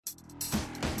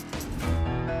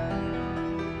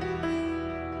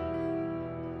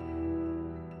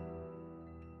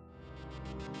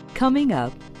Coming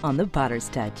up on The Potter's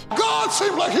Touch. God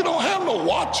seems like he don't have no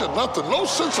watch or nothing, no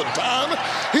sense of time.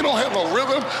 He don't have no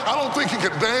rhythm. I don't think he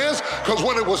could dance, because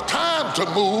when it was time to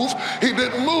move, he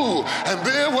didn't move. And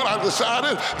then when I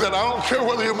decided that I don't care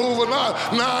whether you move or not,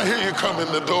 now here you come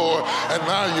in the door, and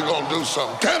now you're going to do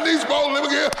something. Can these bones live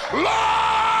again?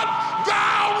 Lord,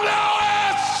 thou knowest!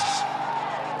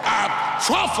 I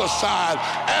prophesied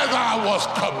as I was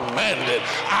commanded.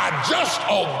 I just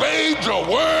obeyed your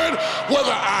word,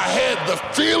 whether I had the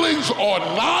feelings or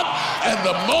not. And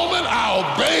the moment I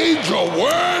obeyed your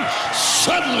word,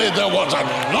 suddenly there was a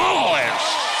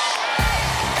noise.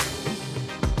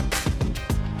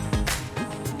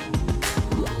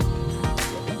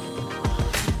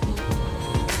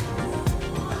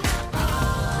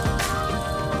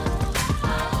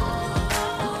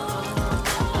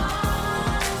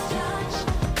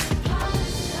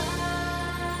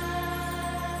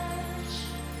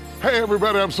 Hey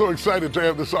everybody, I'm so excited to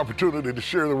have this opportunity to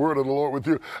share the word of the Lord with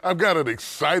you. I've got an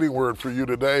exciting word for you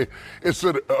today. It's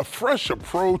a fresh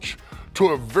approach to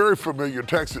a very familiar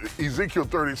text, Ezekiel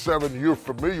 37. You're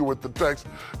familiar with the text,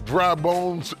 dry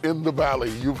bones in the valley.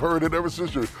 You've heard it ever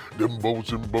since you're, them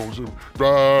bones and bones and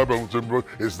dry bones and bones.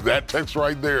 It's that text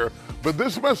right there. But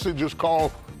this message is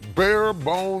called Bare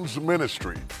Bones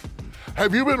Ministry.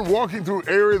 Have you been walking through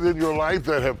areas in your life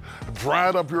that have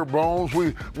dried up your bones?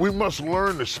 We must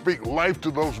learn to speak life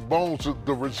to those bones,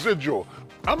 the residual.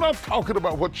 I'm not talking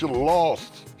about what you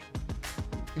lost.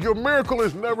 Your miracle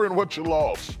is never in what you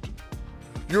lost.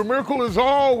 Your miracle is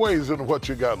always in what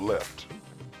you got left.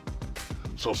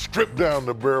 So strip down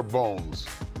the bare bones.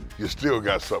 You still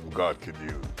got something God can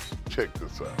use. Check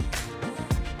this out.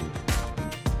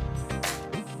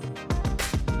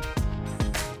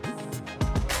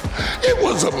 It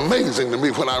was amazing to me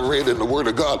when I read in the Word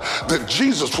of God that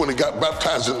Jesus, when he got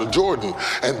baptized in the Jordan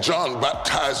and John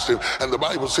baptized him, and the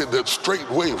Bible said that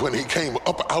straightway when he came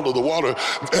up out of the water,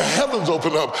 the heavens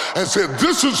opened up and said,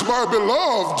 "This is my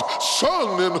beloved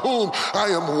Son in whom I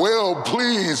am well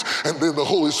pleased." And then the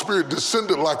Holy Spirit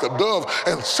descended like a dove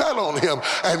and sat on him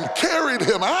and carried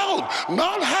him out,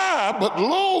 not high, but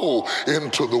low,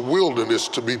 into the wilderness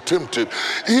to be tempted.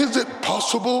 Is it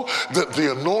possible that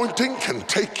the anointing can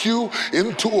take you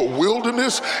into a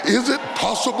wilderness? Is it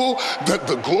possible that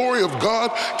the glory of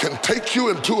God can take you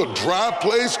into a dry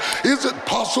place? Is it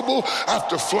possible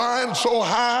after flying so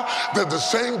high that the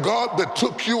same God that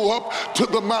took you up to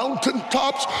the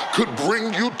mountaintops could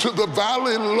bring you to the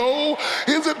valley low?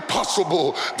 Is it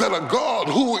possible that a God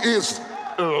who is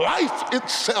life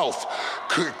itself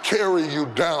could carry you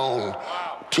down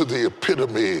to the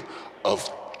epitome of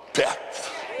death?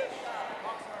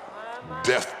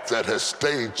 Death that has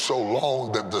stayed so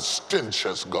long that the stench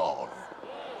has gone.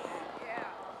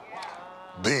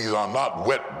 These are not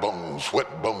wet bones.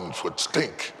 Wet bones would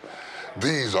stink.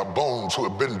 These are bones who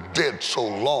have been dead so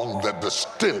long that the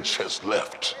stench has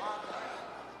left.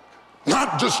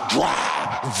 Not just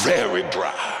dry, very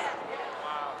dry.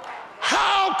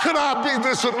 How could I be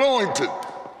this anointed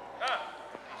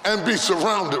and be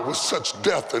surrounded with such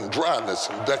death and dryness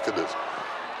and decadence?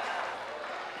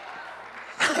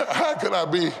 How could I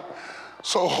be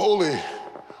so holy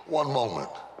one moment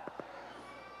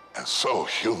and so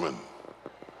human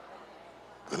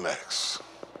the next?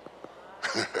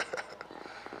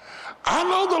 I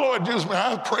know the Lord used me.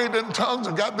 I prayed in tongues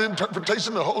and got the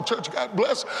interpretation. The whole church got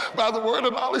blessed by the word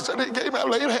and all. He said he gave me. I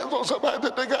laid hands on somebody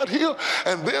that they got healed.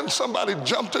 And then somebody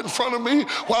jumped in front of me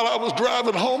while I was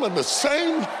driving home, and the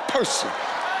same person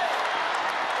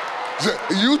said,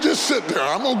 "You just sit there.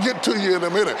 I'm going to get to you in a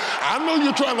minute. I know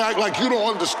you're trying to act like you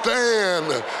don't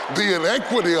understand the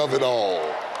inequity of it all."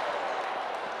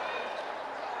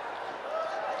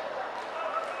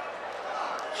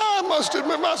 I must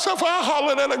admit myself, I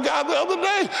hollered at a guy the other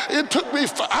day. It took me,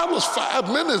 I was 5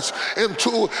 minutes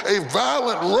into a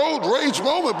violent road rage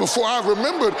moment before I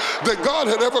remembered that God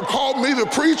had ever called me to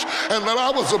preach, and that I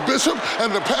was a bishop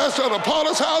and the pastor of the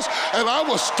Potter's House, and I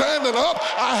was standing up.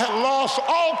 I had lost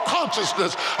all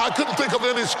consciousness. I couldn't think of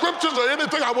any scriptures or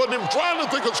anything. I wasn't even trying to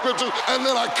think of scriptures. And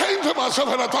then I came to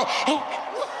myself and I thought, oh,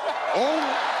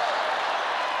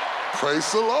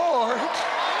 praise the Lord.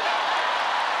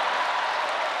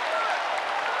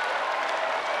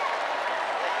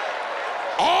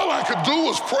 All I could do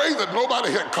was pray that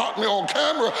nobody had caught me on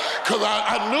camera, because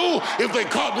I knew if they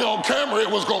caught me on camera,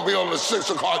 it was going to be on the 6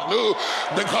 o'clock news,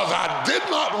 because I did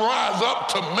not rise up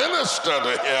to minister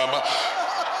to him.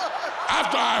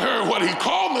 After I heard what he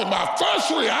called me, my first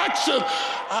reaction,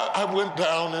 I went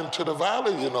down into the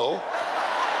valley, you know.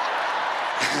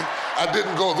 I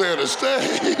didn't go there to stay.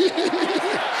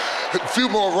 a few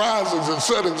more risings and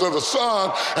settings of the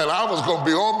sun, and I was going to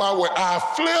be on my way. I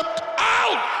flipped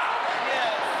out.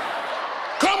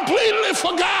 Completely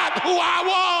forgot who I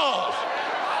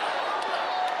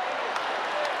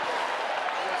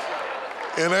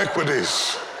was.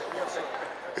 Inequities,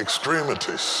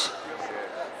 extremities,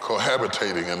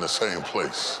 cohabitating in the same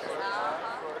place.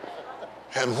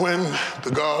 And when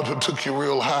the God who took you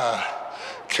real high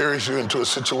carries you into a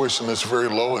situation that's very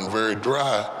low and very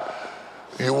dry,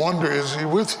 you wonder, is he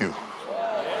with you?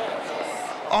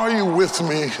 Are you with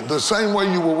me the same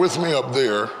way you were with me up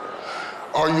there?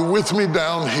 Are you with me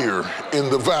down here in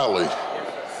the valley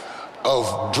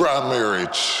of dry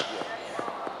marriage?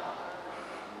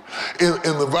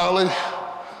 In the valley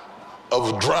of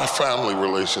a dry family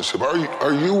relationship?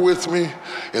 Are you with me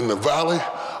in the valley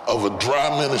of a dry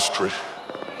ministry?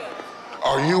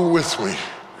 Are you with me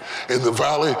in the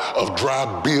valley of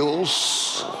dry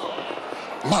bills?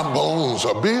 My bones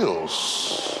are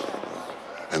bills,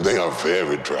 and they are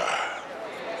very dry.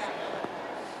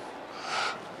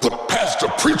 The pastor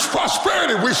preached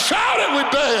prosperity. We shouted, we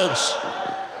danced.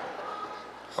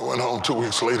 I went home 2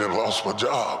 weeks later and lost my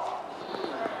job.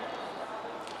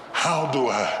 How do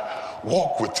I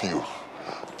walk with you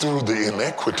through the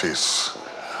inequities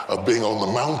of being on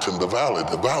the mountain, the valley,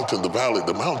 the mountain, the valley,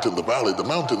 the mountain, the valley, the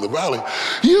mountain, the valley?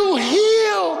 You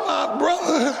healed my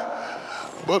brother,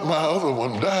 but my other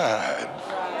one died.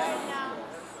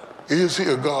 Is he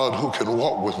a God who can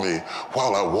walk with me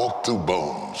while I walk through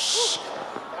bones?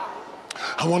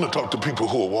 I want to talk to people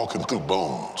who are walking through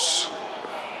bones.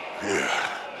 Yeah.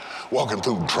 Walking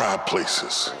through dry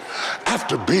places.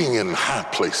 After being in high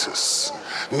places,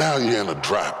 now you're in a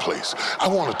dry place. I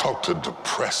want to talk to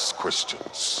depressed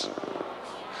Christians.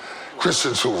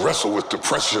 Christians who wrestle with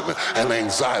depression and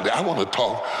anxiety. I want to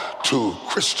talk to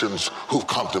Christians who've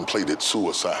contemplated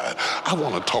suicide. I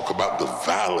want to talk about the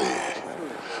valley,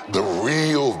 the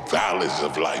real valleys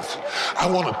of life. I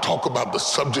want to talk about the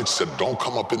subjects that don't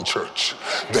come up in church,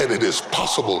 that it is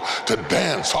possible to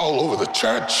dance all over the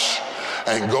church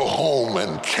and go home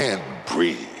and can't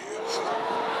breathe.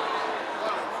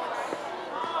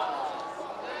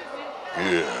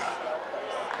 Yeah.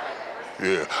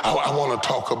 I want to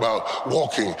talk about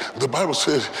walking. The Bible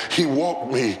says he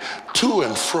walked me to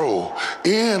and fro,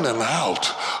 in and out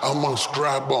amongst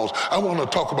dry bones. I want to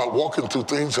talk about walking through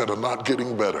things that are not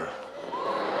getting better.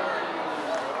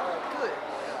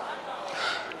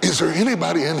 Is there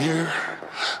anybody in here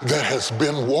that has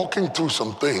been walking through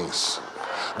some things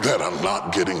that are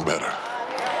not getting better?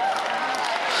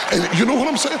 And you know what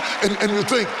I'm saying? And you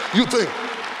think,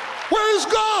 where is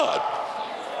God?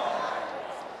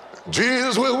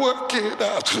 Jesus will work it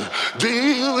out.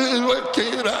 Jesus will work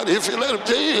it out. If you let him,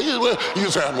 Jesus will.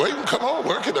 You say, I'm waiting. Come on,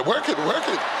 work it.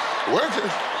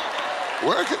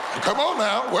 Come on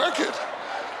now, work it.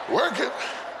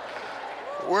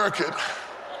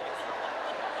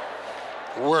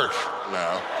 Work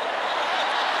now.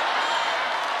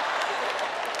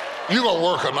 You gonna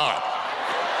work or not?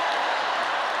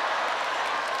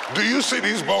 Do you see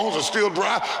these bones are still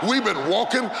dry? We've been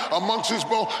walking amongst these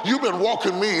bones. You've been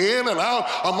walking me in and out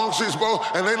amongst these bones,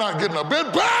 and they're not getting a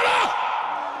bit better.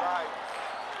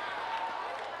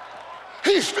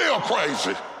 He's still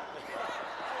crazy.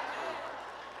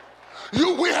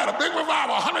 We had a big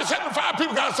revival, 175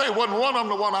 people got saved. Wasn't one of them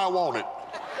the one I wanted.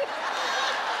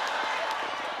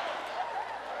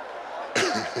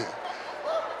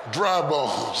 Dry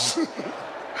bones.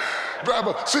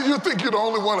 See, you think you're the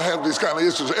only one to have these kind of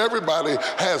issues. Everybody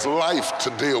has life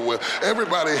to deal with.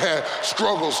 Everybody has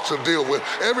struggles to deal with.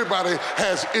 Everybody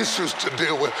has issues to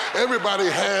deal with. Everybody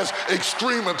has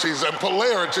extremities and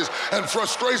polarities and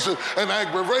frustration and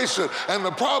aggravation. And the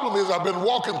problem is I've been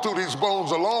walking through these bones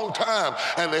a long time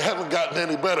and they haven't gotten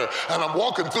any better. And I'm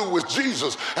walking through with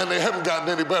Jesus and they haven't gotten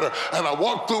any better. And I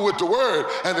walked through with the word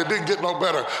and it didn't get no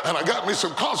better. And I got me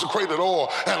some consecrated oil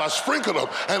and I sprinkled them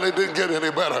and they didn't get any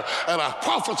better. And I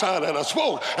prophesied and I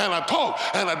spoke and I talked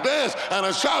and I danced and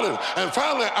I shouted. And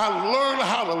finally I learned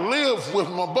how to live with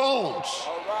my bones.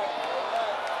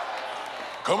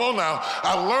 Come on now.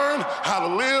 I learned how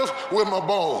to live with my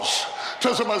bones.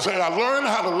 Tell somebody, say, I learned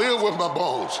how to live with my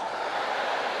bones.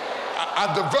 I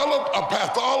developed a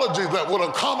pathology that would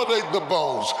accommodate the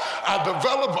bones. I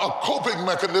developed a coping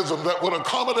mechanism that would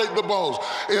accommodate the bones.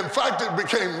 In fact, it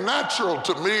became natural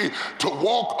to me to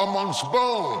walk amongst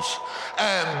bones.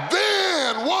 And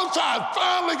then once I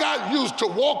finally got used to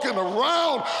walking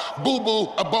around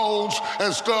boo-boo bones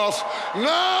and stuff,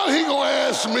 now he gonna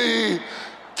ask me,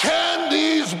 can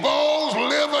these bones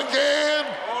live again?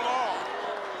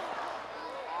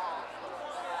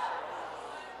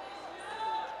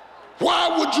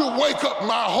 Why would you wake up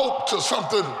my hope to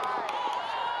something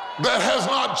that has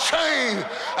not changed?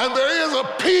 And there is a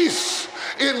peace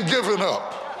in giving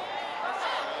up.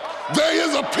 There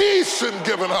is a peace in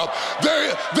giving up.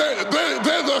 There's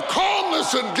a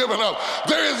calmness in giving up.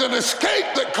 There is an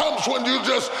escape that comes when you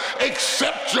just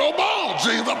accept your bones.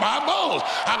 These are my bones.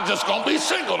 I'm just going to be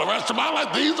single the rest of my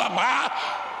life. These are my...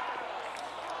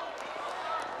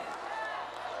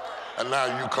 And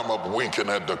now you come up winking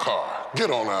at the car.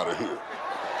 Get on out of here.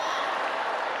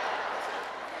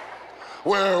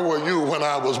 Where were you when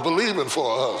I was believing for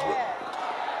a husband?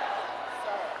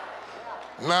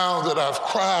 Now that I've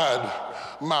cried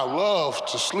my love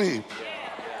to sleep,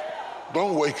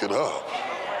 don't wake it up.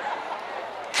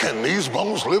 Can these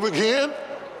bones live again?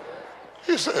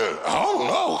 He said, I don't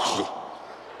know.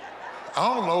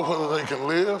 I don't know whether they can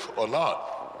live or not.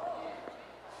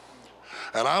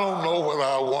 And I don't know whether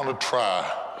I want to try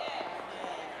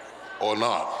or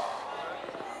not.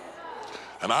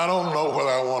 And I don't know whether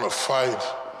I want to fight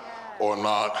or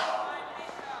not,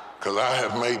 because I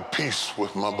have made peace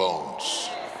with my bones.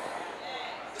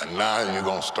 And now you're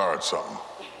going to start something.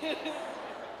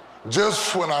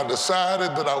 Just when I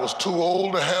decided that I was too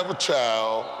old to have a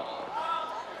child,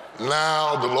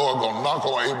 now the Lord going to knock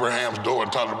on Abraham's door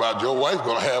and talk about your wife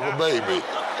going to have a baby.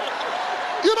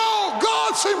 You know,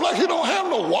 God seems like he don't have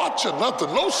no watch or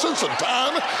nothing, no sense of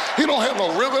time. He don't have no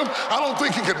rhythm. I don't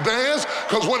think he can dance,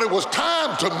 because when it was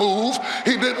time to move,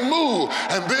 he didn't move.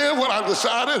 And then when I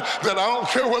decided that I don't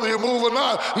care whether you move or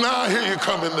not, now here you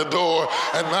come in the door,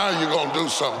 and now you're going to do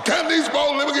something. Can these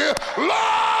bones live again?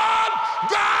 Lord,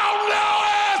 thou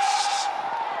knowest!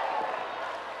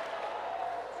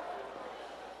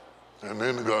 And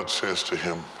then God says to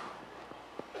him,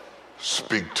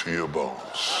 speak to your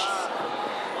bones.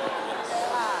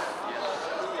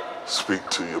 Speak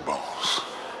to your bones.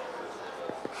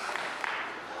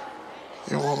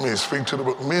 You want me to speak to the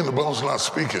bones? Me and the bones not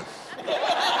speaking.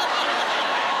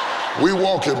 We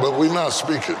walking, but we not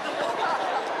speaking.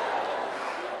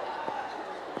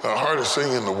 The hardest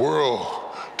thing in the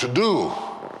world to do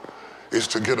is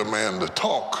to get a man to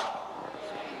talk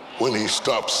when he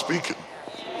stops speaking.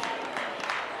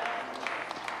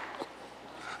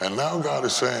 And now God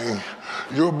is saying,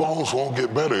 your bones won't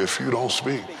get better if you don't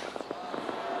speak.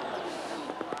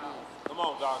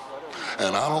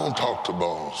 And I don't talk to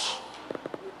bones.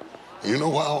 You know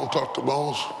why I don't talk to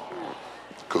bones?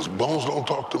 Because bones don't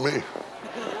talk to me.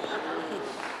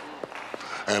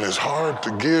 And it's hard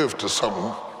to give to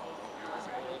something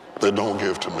that don't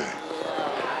give to me.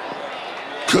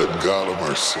 Good God of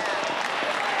mercy.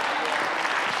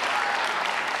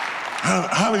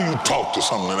 How do you talk to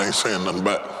something that ain't saying nothing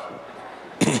back?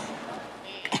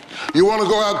 You want to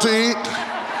go out to eat?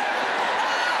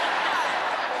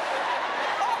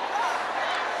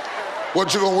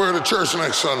 What you gonna wear to church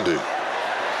next Sunday?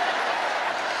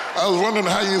 I was wondering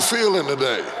how you feeling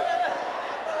today.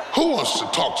 Who wants to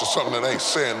talk to something that ain't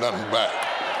saying nothing back?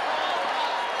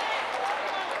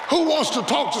 Who wants to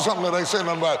talk to something that ain't saying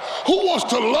nothing back? Who wants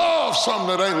to love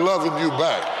something that ain't loving you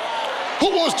back? Who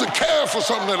wants to care for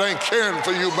something that ain't caring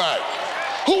for you back?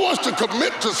 Who wants to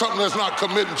commit to something that's not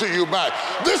committing to you back?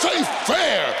 This ain't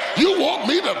fair. You want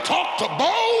me to talk to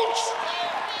bones?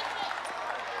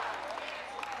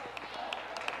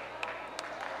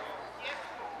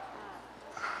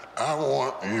 I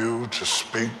want you to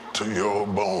speak to your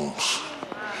bones,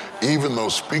 even though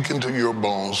speaking to your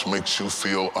bones makes you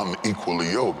feel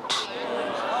unequally yoked.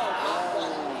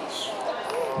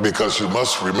 Because you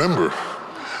must remember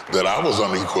that I was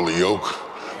unequally yoked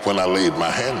when I laid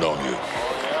my hand on you.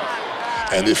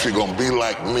 And if you're gonna be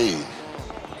like me,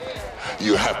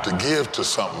 you have to give to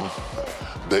something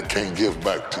that can't give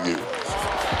back to you.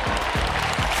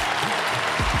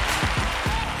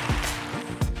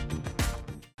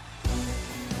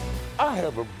 I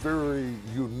have a very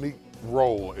unique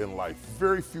role in life.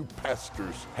 Very few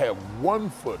pastors have one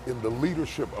foot in the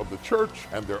leadership of the church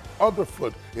and their other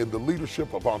foot in the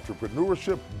leadership of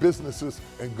entrepreneurship, businesses,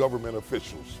 and government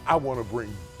officials. I want to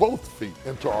bring both feet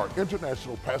into our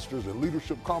International Pastors and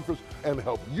Leadership Conference and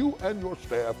help you and your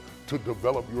staff to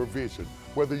develop your vision.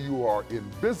 Whether you are in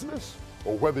business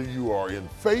or whether you are in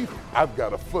faith, I've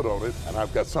got a foot on it, and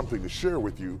I've got something to share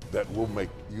with you that will make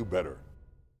you better.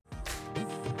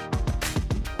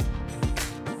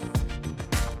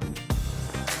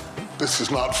 This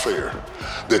is not fair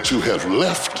that you have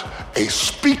left a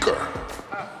speaker.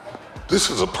 This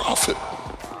is a prophet.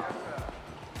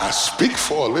 I speak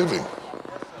for a living.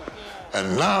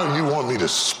 And now you want me to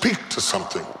speak to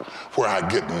something where I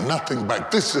get nothing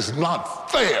back. This is not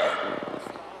fair.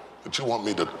 But you want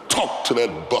me to talk to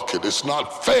that bucket. It's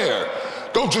not fair.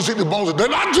 Don't you see the bones? They're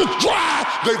not just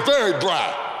dry, they're very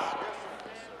dry.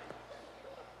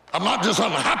 I'm not just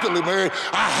unhappily married,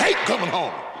 I hate coming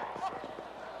home.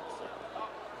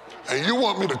 And you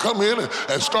want me to come in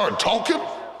and start talking?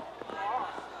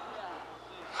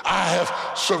 I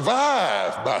have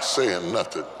survived by saying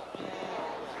nothing.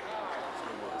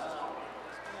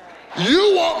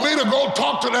 You want me to go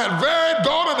talk to that very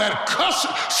daughter that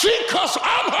she cussed,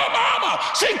 I'm her mama,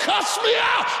 she cussed me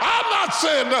out. I'm not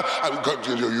saying that.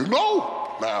 You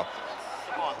know now.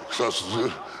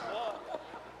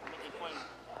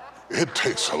 It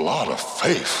takes a lot of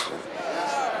faith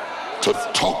to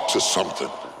talk to something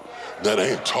that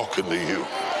ain't talking to you,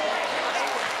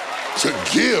 to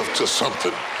give to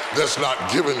something that's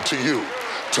not given to you,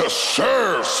 to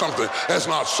serve something that's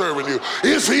not serving you.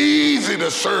 It's easy to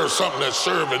serve something that's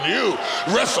serving you.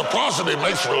 Reciprocity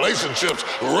makes relationships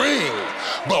ring.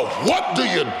 But what do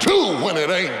you do when it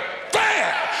ain't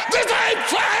fair? This ain't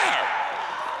fair.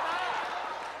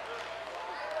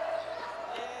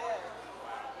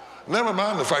 Never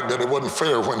mind the fact that it wasn't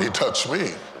fair when he touched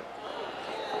me.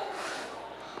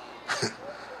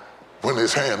 When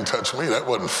his hand touched me, that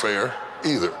wasn't fair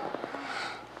either.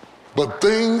 But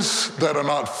things that are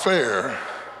not fair,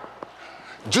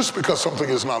 just because something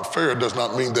is not fair does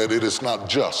not mean that it is not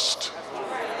just.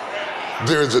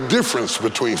 There is a difference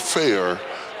between fair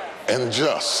and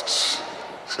just.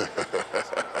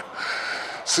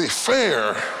 See,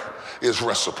 fair is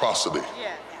reciprocity.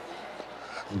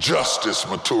 Just is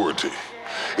maturity.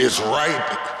 It's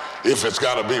right if it's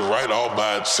got to be right all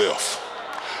by itself.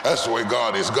 That's the way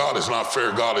God is. God is not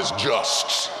fair. God is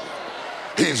just.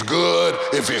 He's good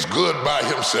if he's good by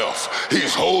himself.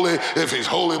 He's holy if he's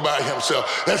holy by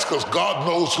himself. That's because God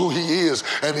knows who he is,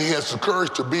 and he has the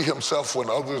courage to be himself when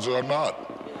others are not.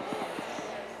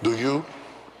 Do you?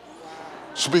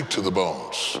 Speak to the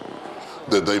bones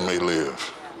that they may live.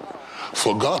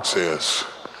 For God says,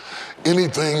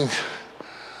 anything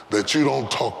that you don't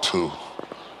talk to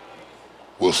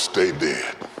will stay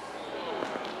dead.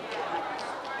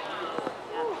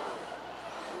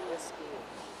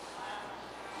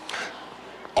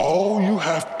 All you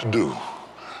have to do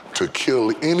to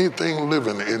kill anything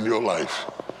living in your life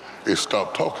is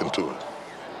stop talking to it.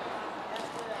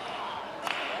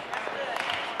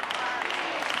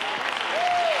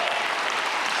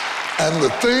 And the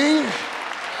thing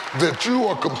that you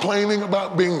are complaining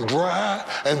about being dry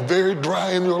and very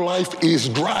dry in your life is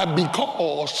dry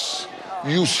because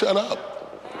you shut up.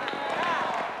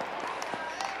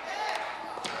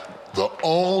 The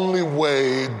only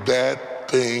way that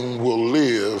thing will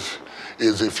live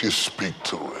is if you speak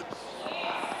to it.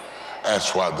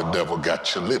 That's why the devil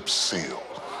got your lips sealed.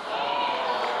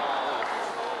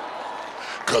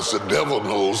 Because the devil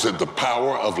knows that the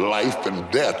power of life and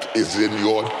death is in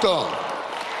your tongue.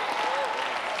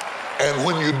 And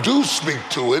when you do speak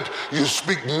to it, you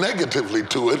speak negatively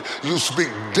to it, you speak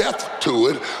death to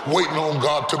it, waiting on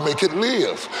God to make it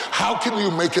live. How can you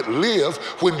make it live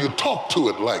when you talk to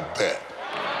it like that?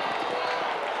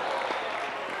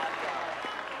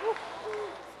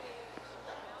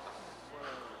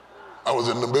 I was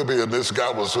in Namibia, and this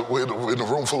guy was in a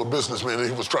room full of businessmen, and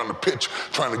he was trying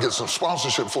to get some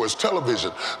sponsorship for his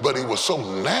television, but he was so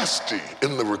nasty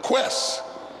in the requests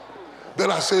that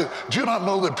I said, do you not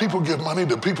know that people give money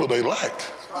to people they like?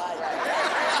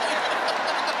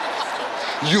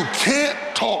 You can't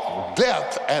talk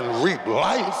death and reap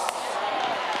life.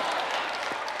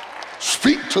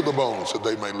 Speak to the bones that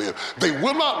they may live. They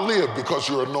will not live because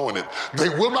you're anointed. They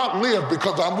will not live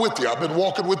because I'm with you. I've been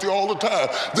walking with you all the time.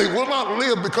 They will not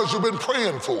live because you've been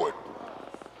praying for it.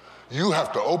 You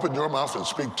have to open your mouth and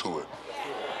speak to it.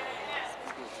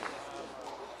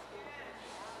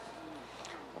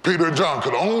 Peter and John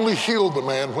could only heal the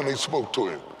man when they spoke to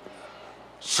him.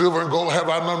 Silver and gold have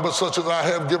I none, but such as I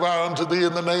have give I unto thee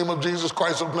in the name of Jesus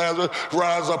Christ of Nazareth.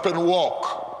 Rise up and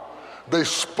walk. They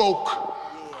spoke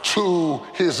to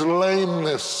his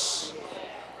lameness.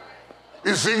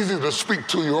 It's easy to speak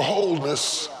to your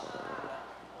wholeness,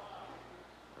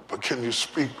 but can you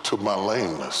speak to my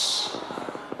lameness?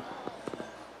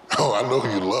 Oh, I know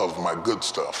you love my good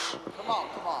stuff. Come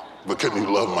on. But can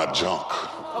you love my junk?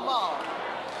 Come on.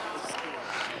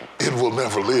 It will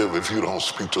never live if you don't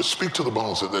speak to it. Speak to the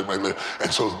bones that they may live.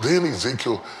 And so then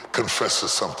Ezekiel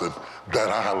confesses something that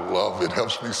I love. It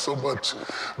helps me so much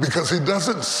because he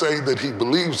doesn't say that he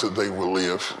believes that they will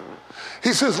live.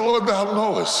 He says, Lord, thou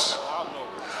knowest.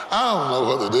 I don't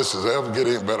know whether this is ever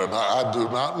getting better or not. I do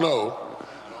not know.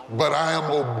 But I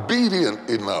am obedient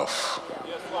enough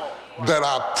that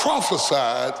I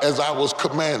prophesied as I was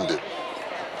commanded.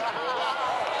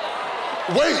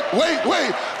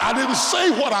 wait. I didn't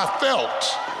say what I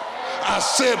felt. I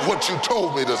said what you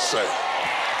told me to say.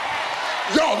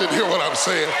 Y'all didn't hear what I'm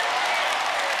saying.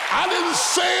 I didn't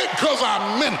say it because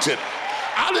I meant it.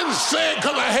 I didn't say it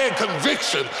because I had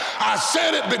conviction. I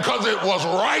said it because it was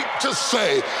right to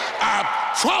say. I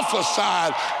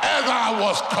prophesied as I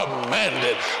was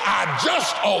commanded. I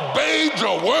just obeyed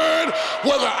your word,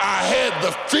 whether I had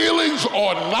the feelings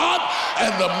or not.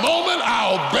 And the moment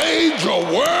I obeyed your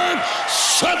word,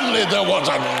 suddenly there was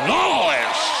a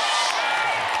noise.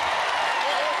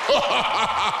 Oh,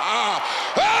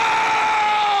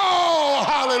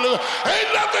 hallelujah.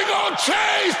 Ain't nothing gonna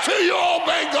change till you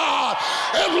obey God.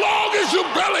 As long as you're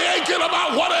belly aching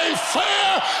about what ain't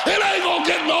fair, it ain't gonna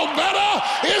get no better.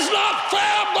 It's not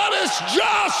fair, but it's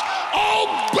just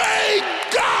obey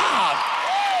God.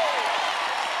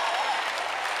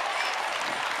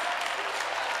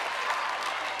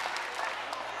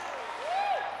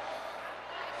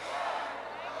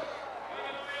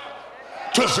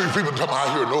 Just see people talking about,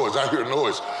 I hear noise. I hear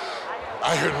noise.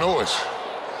 I hear noise.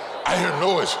 I hear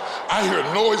noise. I hear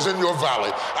noise in your valley.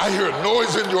 I hear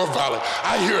noise in your valley.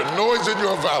 I hear noise in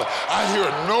your valley. I hear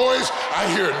noise. I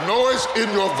hear noise in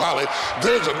your valley.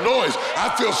 There's a noise. I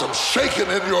feel some shaking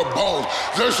in your bones.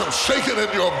 There's some shaking in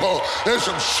your bone. There's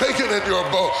some shaking in your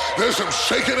bone. There's some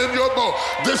shaking in your bone.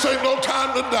 This ain't no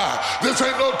time to die. This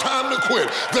ain't no time to quit.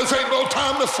 This ain't no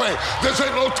time to faint. This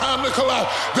ain't no time to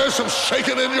collapse. There's some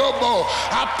shaking in your bone.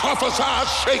 I prophesy a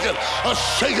shaking, a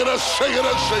shaking, a shaking,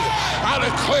 a shaking. I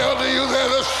declare to you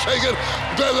there's a shaking.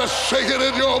 There's a shaking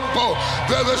in your bone.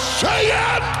 There's a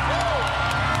shaking.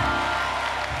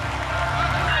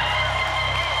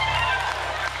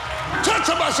 Touch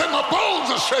somebody, say my bones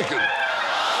are shaking.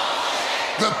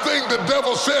 The thing the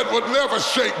devil said would never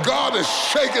shake, God is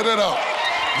shaking it up.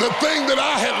 The thing that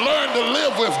I had learned to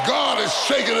live with, God is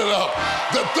shaking it up.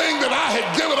 The thing that I had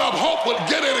given up hope would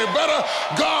get any better,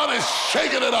 God is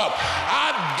shaking it up.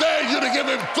 I dare you to give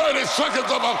him 30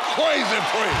 seconds of a crazy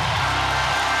praise.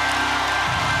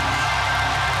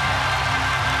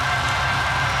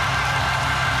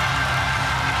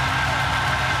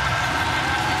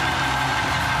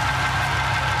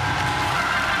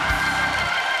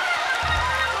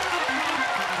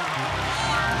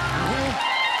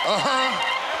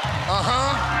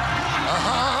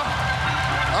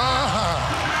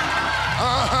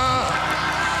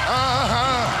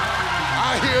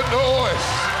 I hear noise.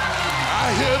 I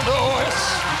hear noise.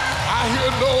 I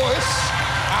hear noise.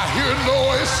 I hear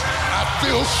noise. I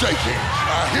feel shaking.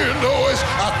 I hear noise.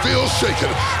 I feel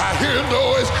shaking. I hear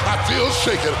noise. I feel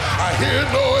shaking. I hear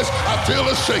noise. I feel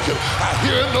a shaking. I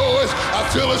hear noise. I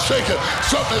feel a shaking.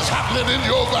 Something's happening in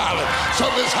your valley.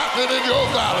 Something's happening in your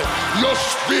valley. Your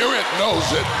spirit knows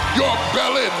it. Your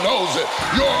belly knows it.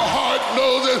 Your heart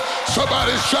knows it.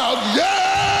 Somebody shout,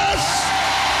 yes!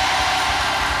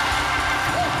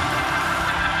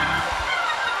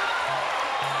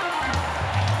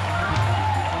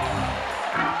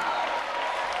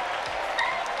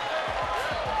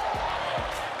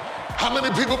 How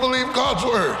many people believe God's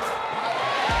word?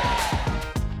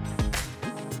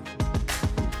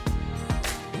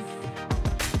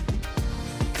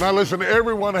 Now listen,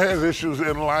 everyone has issues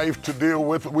in life to deal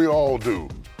with. We all do.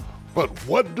 But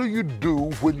what do you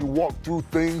do when you walk through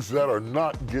things that are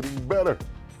not getting better?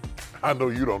 I know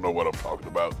you don't know what I'm talking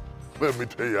about. Let me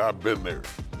tell you, I've been there.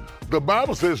 The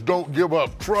Bible says don't give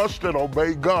up. Trust and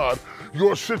obey God.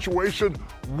 Your situation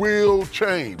will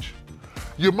change.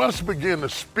 You must begin to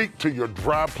speak to your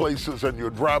dry places and your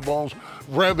dry bones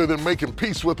rather than making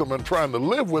peace with them and trying to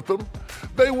live with them.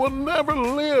 They will never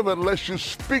live unless you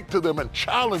speak to them and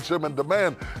challenge them and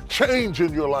demand change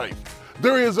in your life.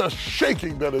 There is a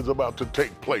shaking that is about to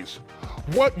take place.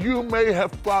 What you may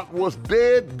have thought was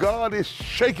dead, God is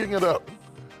shaking it up.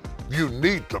 You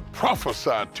need to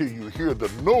prophesy till you hear the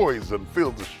noise and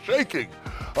feel the shaking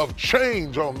of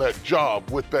change on that job,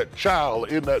 with that child,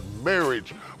 in that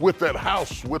marriage, with that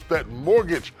house, with that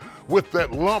mortgage, with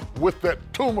that lump, with that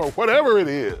tumor, whatever it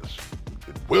is.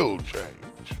 It will change.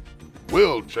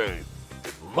 Will change.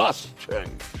 It must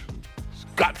change. It's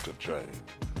got to change.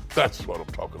 That's what I'm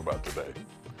talking about today.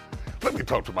 Let me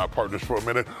talk to my partners for a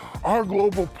minute. Our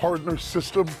global partner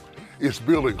system is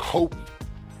building hope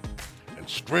and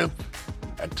strength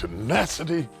and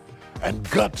tenacity and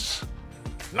guts,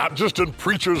 not just in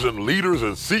preachers and leaders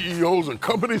and CEOs and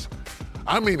companies.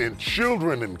 I mean in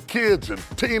children and kids and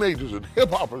teenagers and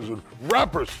hip-hoppers and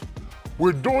rappers.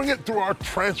 We're doing it through our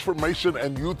transformation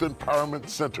and youth empowerment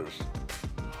centers.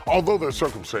 Although their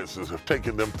circumstances have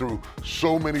taken them through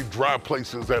so many dry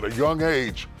places at a young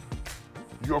age,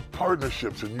 your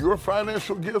partnerships and your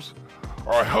financial gifts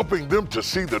or helping them to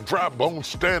see the dry bones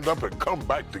stand up and come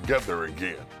back together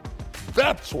again.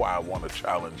 That's why I want to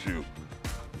challenge you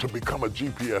to become a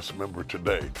GPS member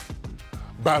today.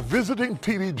 By visiting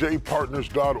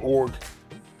tdjpartners.org,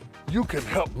 you can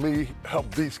help me help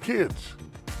these kids.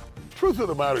 Truth of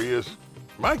the matter is,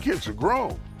 my kids are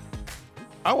grown.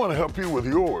 I want to help you with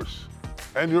yours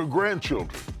and your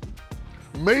grandchildren.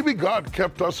 Maybe God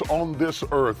kept us on this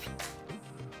earth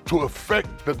to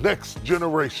affect the next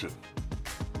generation.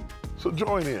 So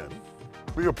join in,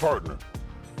 be a partner.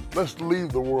 Let's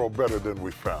leave the world better than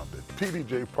we found it.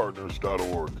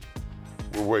 tdjpartners.org.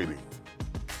 We're waiting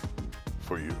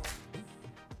for you.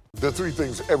 The three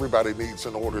things everybody needs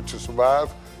in order to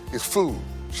survive is food,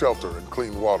 shelter, and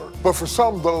clean water. But for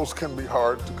some, those can be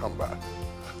hard to come by.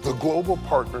 The Global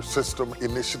Partner System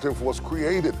Initiative was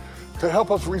created to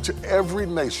help us reach every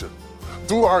nation.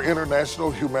 Through our international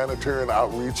humanitarian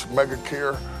outreach,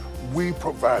 MegaCare, we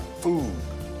provide food,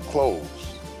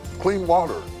 clothes, clean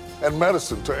water, and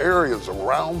medicine to areas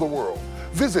around the world.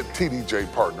 Visit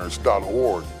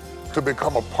tdjpartners.org to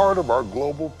become a part of our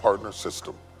Global Partner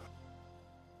System.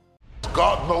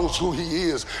 God knows who he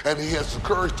is, and he has the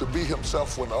courage to be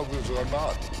himself when others are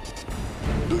not.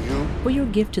 Do you? For your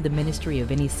gift to the ministry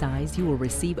of any size, you will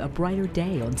receive A Brighter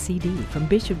Day on CD from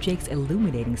Bishop Jake's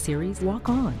illuminating series, Walk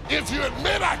On. If you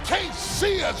admit I can't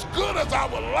see as good as I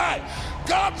would like,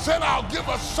 God said I'll give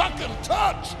a second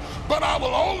touch, but I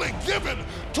will only give it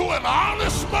to an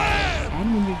honest man.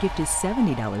 And when your gift is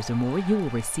 $70 or more, you will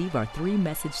receive our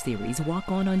 3-message series, Walk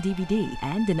On DVD,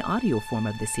 and an audio form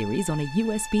of the series on a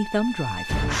USB thumb drive.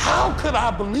 How could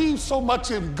I believe so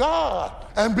much in God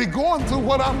and be going through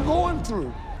what I'm going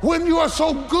through when you are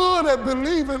so good at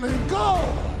believing in God,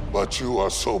 but you are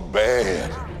so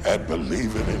bad at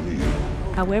believing in you?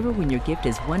 However, when your gift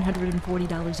is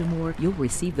 $140 or more, you'll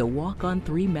receive the Walk On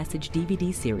 3-message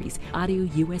DVD series, audio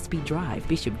USB drive,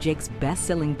 Bishop Jake's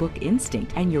best-selling book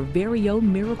Instinct, and your very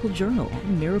own Miracle Journal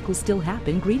and Miracles Still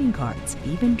Happen greeting cards,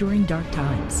 even during dark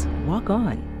times. Walk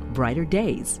on. Brighter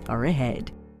days are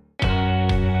ahead.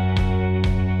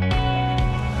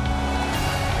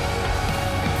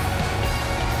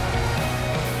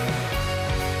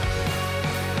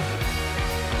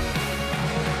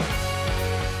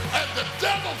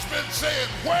 Saying,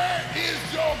 where is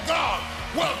your God?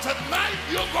 Well, tonight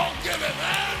you're going to get an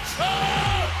answer.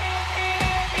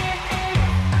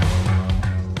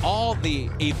 All the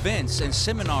events and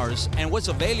seminars and what's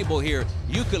available here,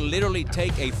 you could literally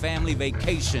take a family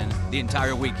vacation the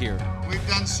entire week here. We've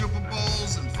done Super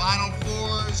Bowls and Final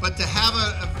Fours, but to have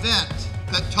an event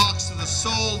that talks to the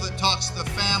soul, that talks to the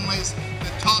families,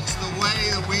 that talks to the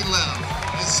way that we live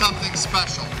is something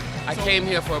special. I came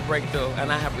here for a breakthrough,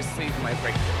 and I have received my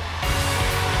breakthrough.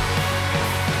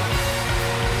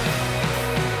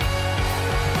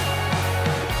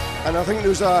 And I think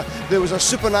there was a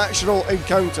supernatural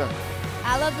encounter.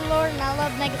 I love the Lord and I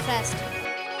love MegaFest.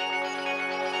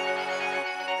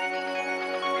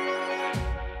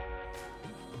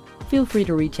 Feel free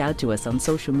to reach out to us on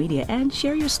social media and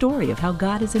share your story of how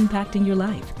God is impacting your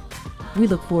life. We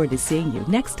look forward to seeing you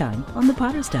next time on The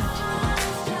Potter's Touch.